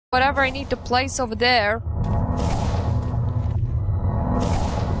whatever I need to place over there.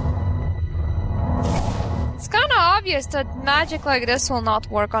 It's kinda obvious that magic like this will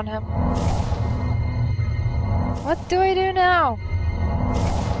not work on him. What do I do now?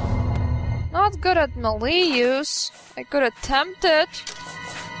 Not good at melee use. I could attempt it.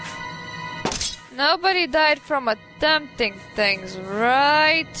 Nobody died from attempting things,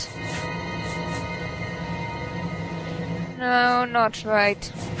 right? No, not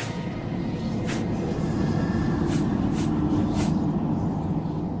right.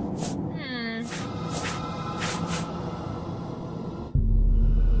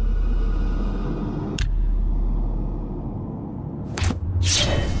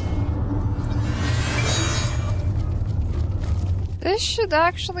 This should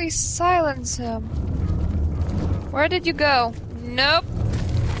actually silence him. Where did you go? Nope.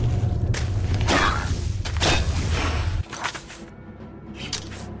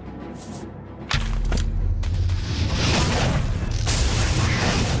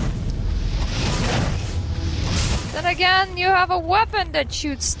 Then again, you have a weapon that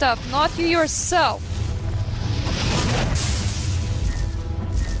shoots stuff, not you yourself.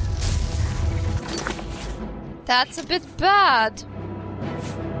 That's a bit bad.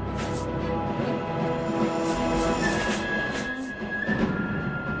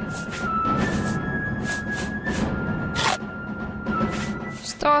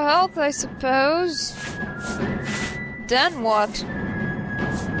 Restore health, I suppose. Then what?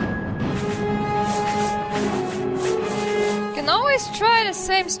 Can always try the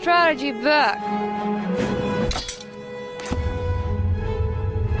same strategy back.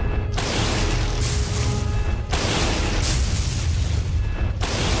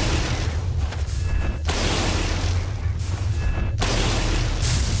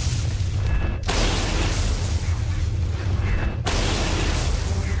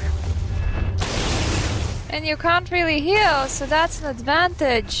 And you can't really heal, so that's an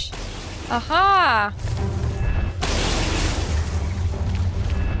advantage. Aha!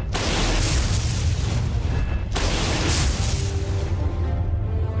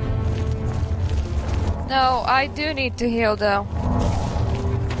 No, I do need to heal though.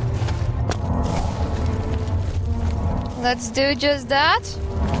 Let's do just that.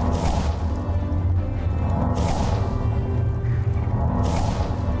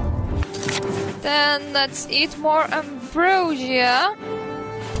 Then let's eat more ambrosia.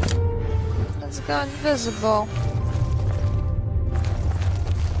 Let's go invisible.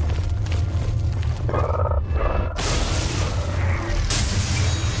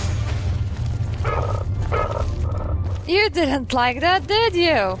 You didn't like that, did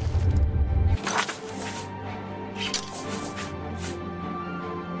you?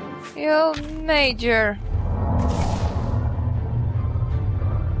 You major.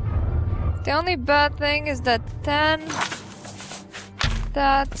 The only bad thing is that 10...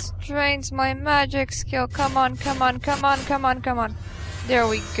 That drains my magic skill. Come on, come on, come on, come on, come on. There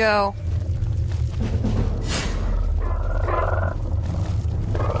we go.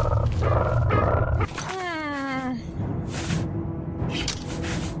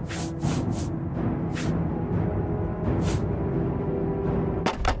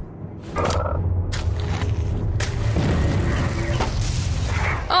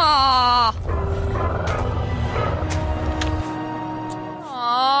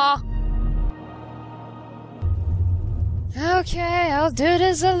 Okay, I'll do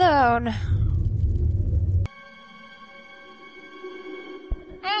this alone.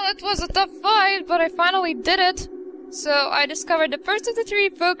 Well, it was a tough fight, but I finally did it. So, I discovered the first of the 3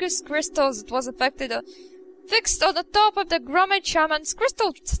 focus crystals that was fixed on the top of the Grummit Shaman's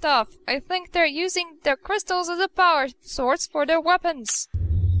crystal staff. I think they're using their crystals as a power source for their weapons.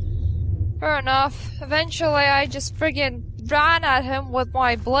 Fair enough. Eventually, I just friggin' ran at him with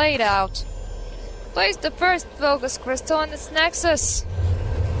my blade out. Place the first focus crystal in its nexus.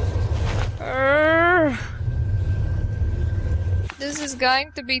 This is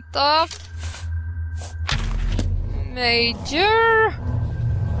going to be tough. Major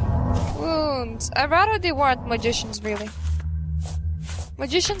wounds. I'd rather they weren't magicians, really.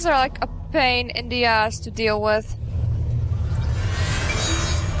 Magicians are like a pain in the ass to deal with.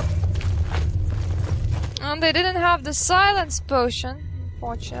 And they didn't have the silence potion,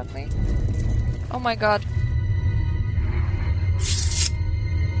 unfortunately. Oh my god.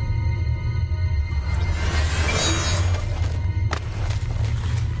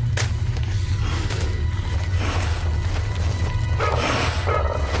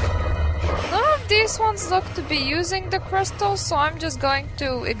 None of these ones look to be using the crystals, so I'm just going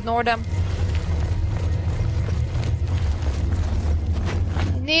to ignore them.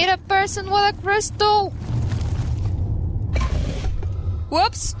 I need a person with a crystal!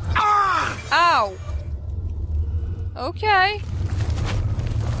 Whoops! Ah! Ow! Okay.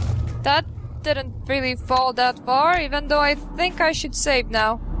 That didn't really fall that far, even though I think I should save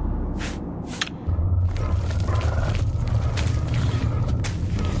now.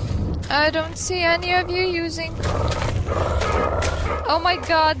 I don't see any of you using... Oh my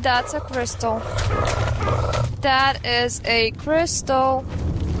god, that's a crystal. That is a crystal.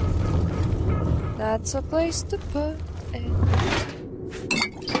 That's a place to put it.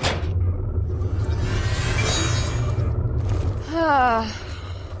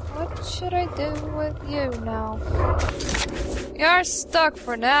 What should I do with you now? You're stuck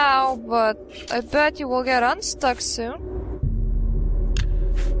for now, but I bet you will get unstuck soon.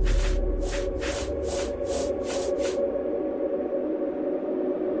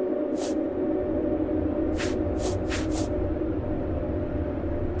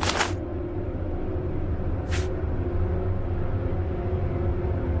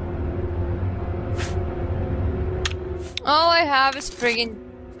 All I have is friggin'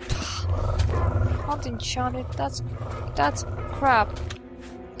 not enchanted. That's crap.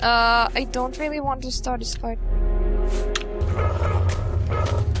 I don't really want to start this fight.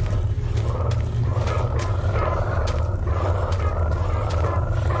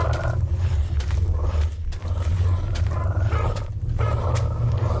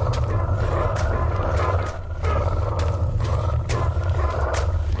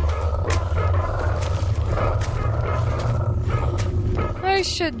 I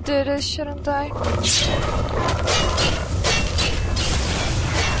should do this, shouldn't I?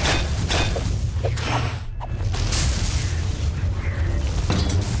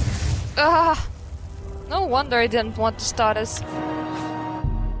 No wonder I didn't want to start this.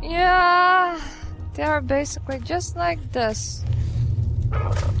 Yeah, they are basically just like this.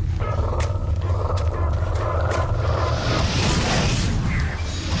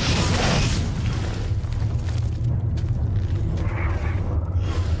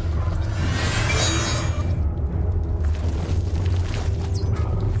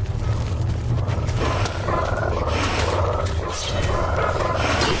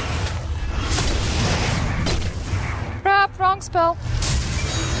 Wrong spell.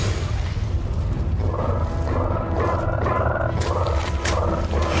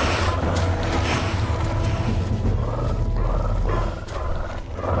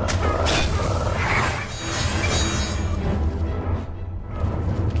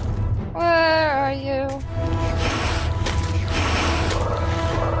 Where are you?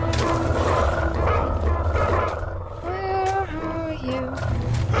 Where are you?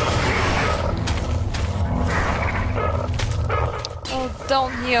 Oh,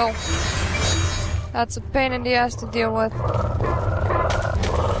 don't heal. That's a pain in the ass to deal with.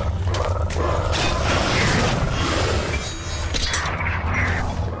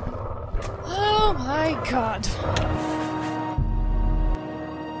 Oh my god.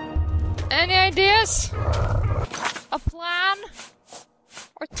 Any ideas? A plan?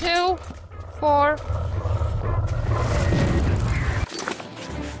 Or two? For...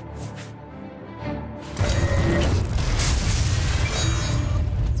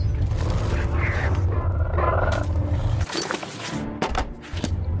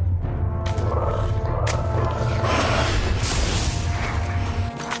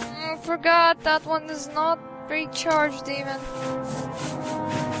 Forgot that one is not recharged even.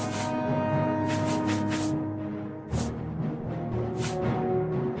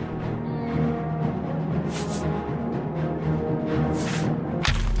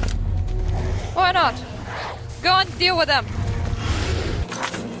 Why not? Go and deal with them.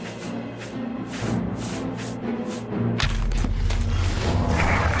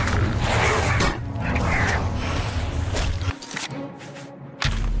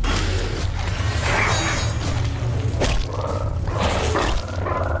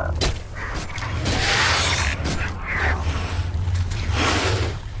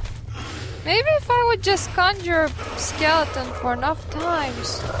 Maybe if I would just conjure a skeleton for enough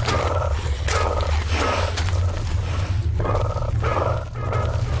times.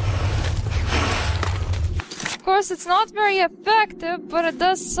 Of course, it's not very effective, but it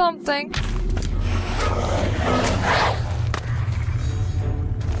does something.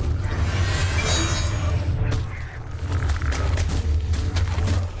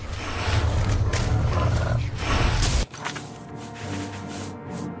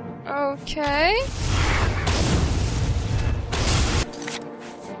 Okay.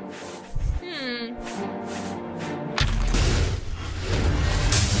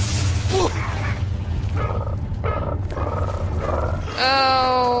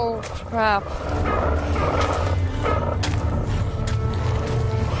 Oh. crap.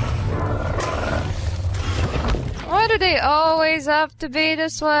 Why do they always have to be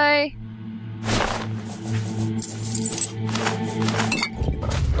this way?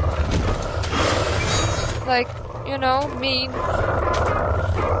 Like, you know, mean.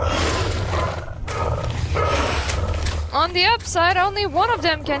 On the upside, only one of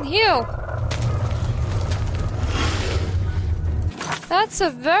them can heal. That's a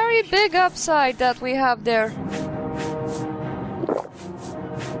very big upside that we have there.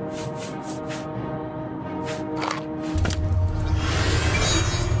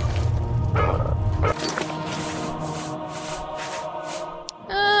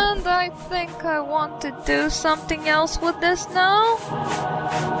 And I think I want to do something else with this now.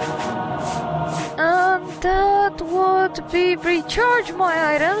 And that would be recharge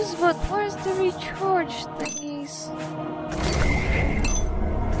my items, but where's the recharge thingies?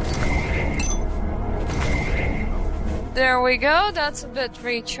 There we go, that's a bit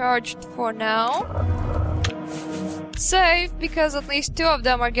recharged for now. Save, because at least two of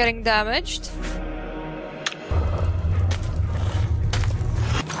them are getting damaged.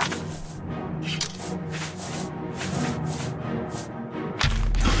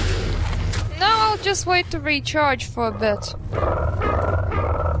 Now I'll just wait to recharge for a bit.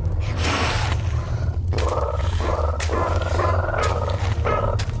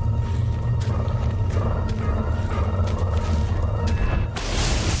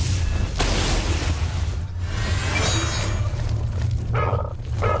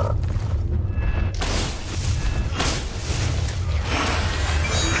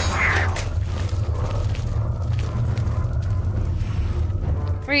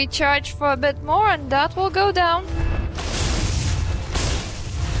 Recharge for a bit more and that will go down.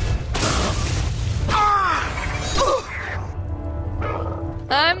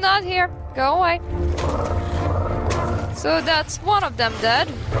 I'm not here. Go away. So that's one of them dead.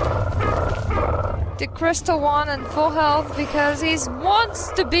 The crystal one in full health because he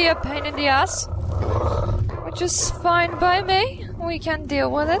wants to be a pain in the ass. Which is fine by me. We can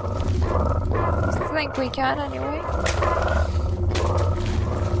deal with it. I think we can anyway.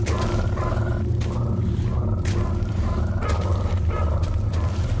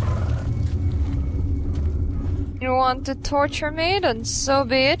 You want to torture me, then so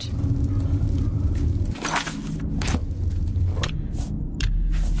be it.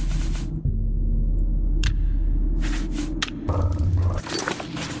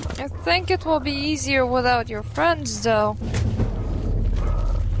 I think it will be easier without your friends, though.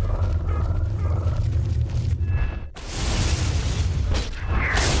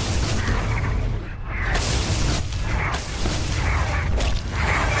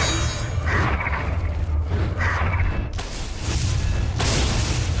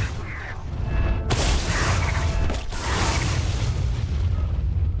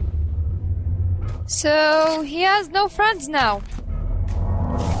 So, he has no friends now.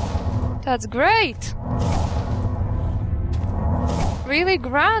 That's great. Really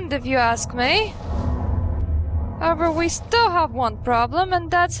grand, if you ask me. However, we still have one problem,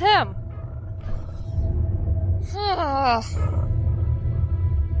 and that's him. But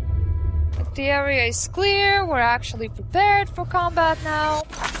the area is clear, we're actually prepared for combat now.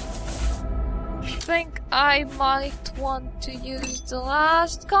 I think I might want to use the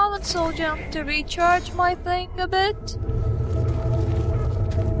last common soul gem to recharge my thing a bit.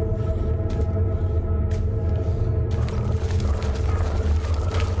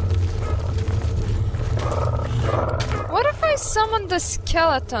 What if I summon the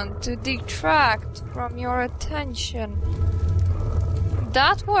skeleton to detract from your attention? Would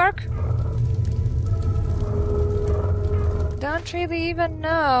that work? Don't really even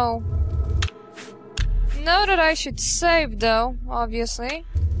know. Know that I should save though, obviously.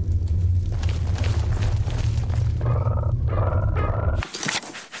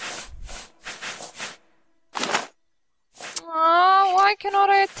 Oh, why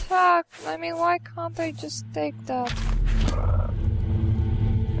cannot I attack? I mean, why can't I just take that?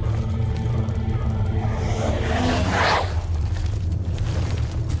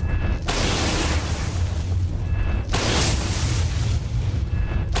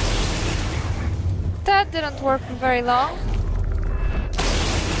 That didn't work for very long.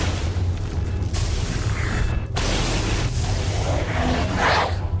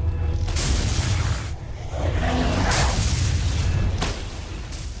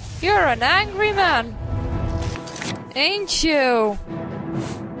 You're an angry man, ain't you?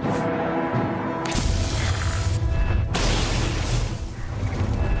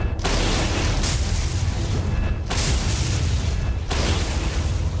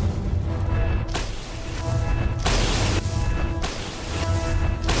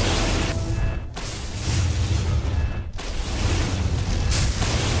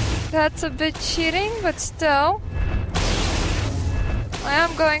 That's a bit cheating, but still. I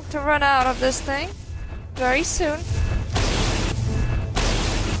am going to run out of this thing very soon.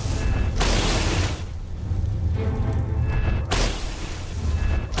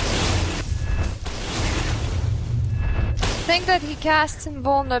 I think that he casts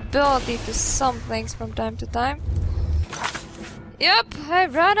invulnerability to some things from time to time. Yep, I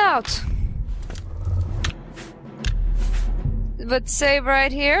ran out. But save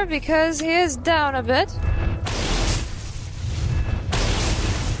right here because he is down a bit.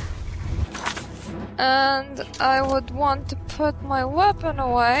 And I would want to put my weapon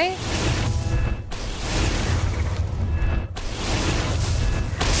away.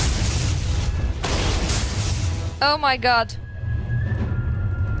 Oh my god.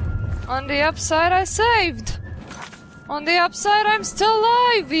 On the upside I saved. On the upside I'm still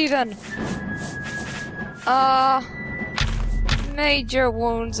alive even. Major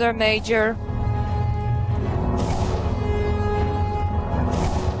wounds are major.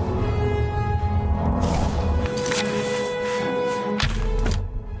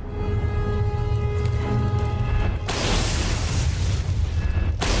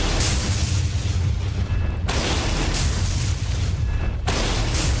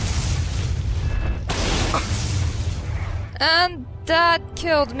 And that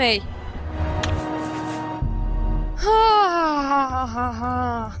killed me.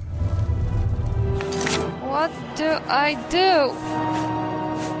 What do I do?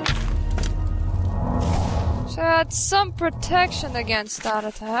 Should I add some protection against that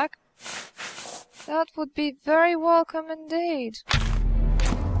attack? That would be very welcome indeed.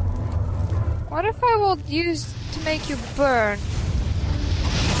 What if I will use to make you burn?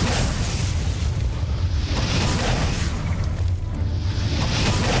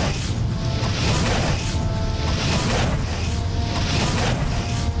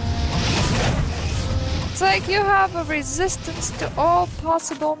 It's like you have a resistance to all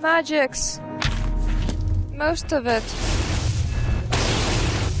possible magics. Most of it.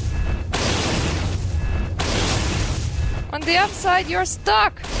 On the upside, you're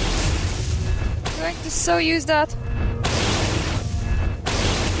stuck! I'm going to so use that.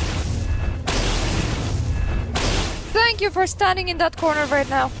 Thank you for standing in that corner right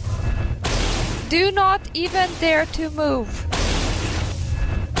now. Do not even dare to move.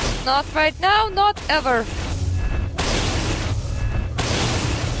 Not right now, not ever.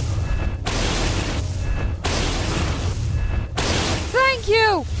 Thank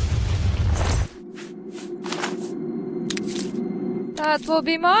you! That will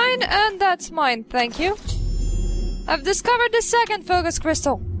be mine, and that's mine, thank you. I've discovered the second focus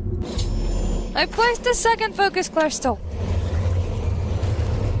crystal. I placed the second focus crystal.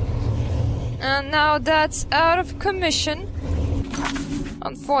 And now that's out of commission.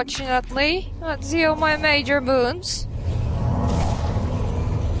 Unfortunately, let's heal my major wounds.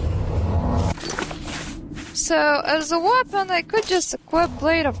 So, as a weapon, I could just equip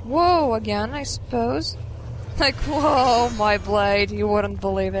Blade of Woe again, I suppose. Like, whoa, my blade, you wouldn't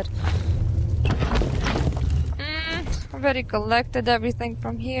believe it. Already collected everything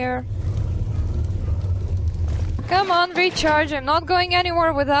from here. Come on, recharge, I'm not going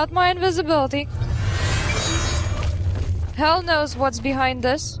anywhere without my invisibility. Hell knows what's behind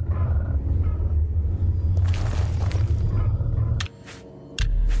this.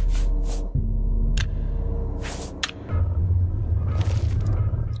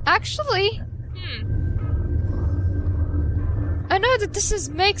 Actually, I know that this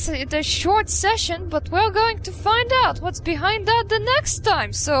makes it a short session, but we're going to find out what's behind that the next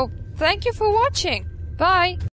time. So, thank you for watching. Bye.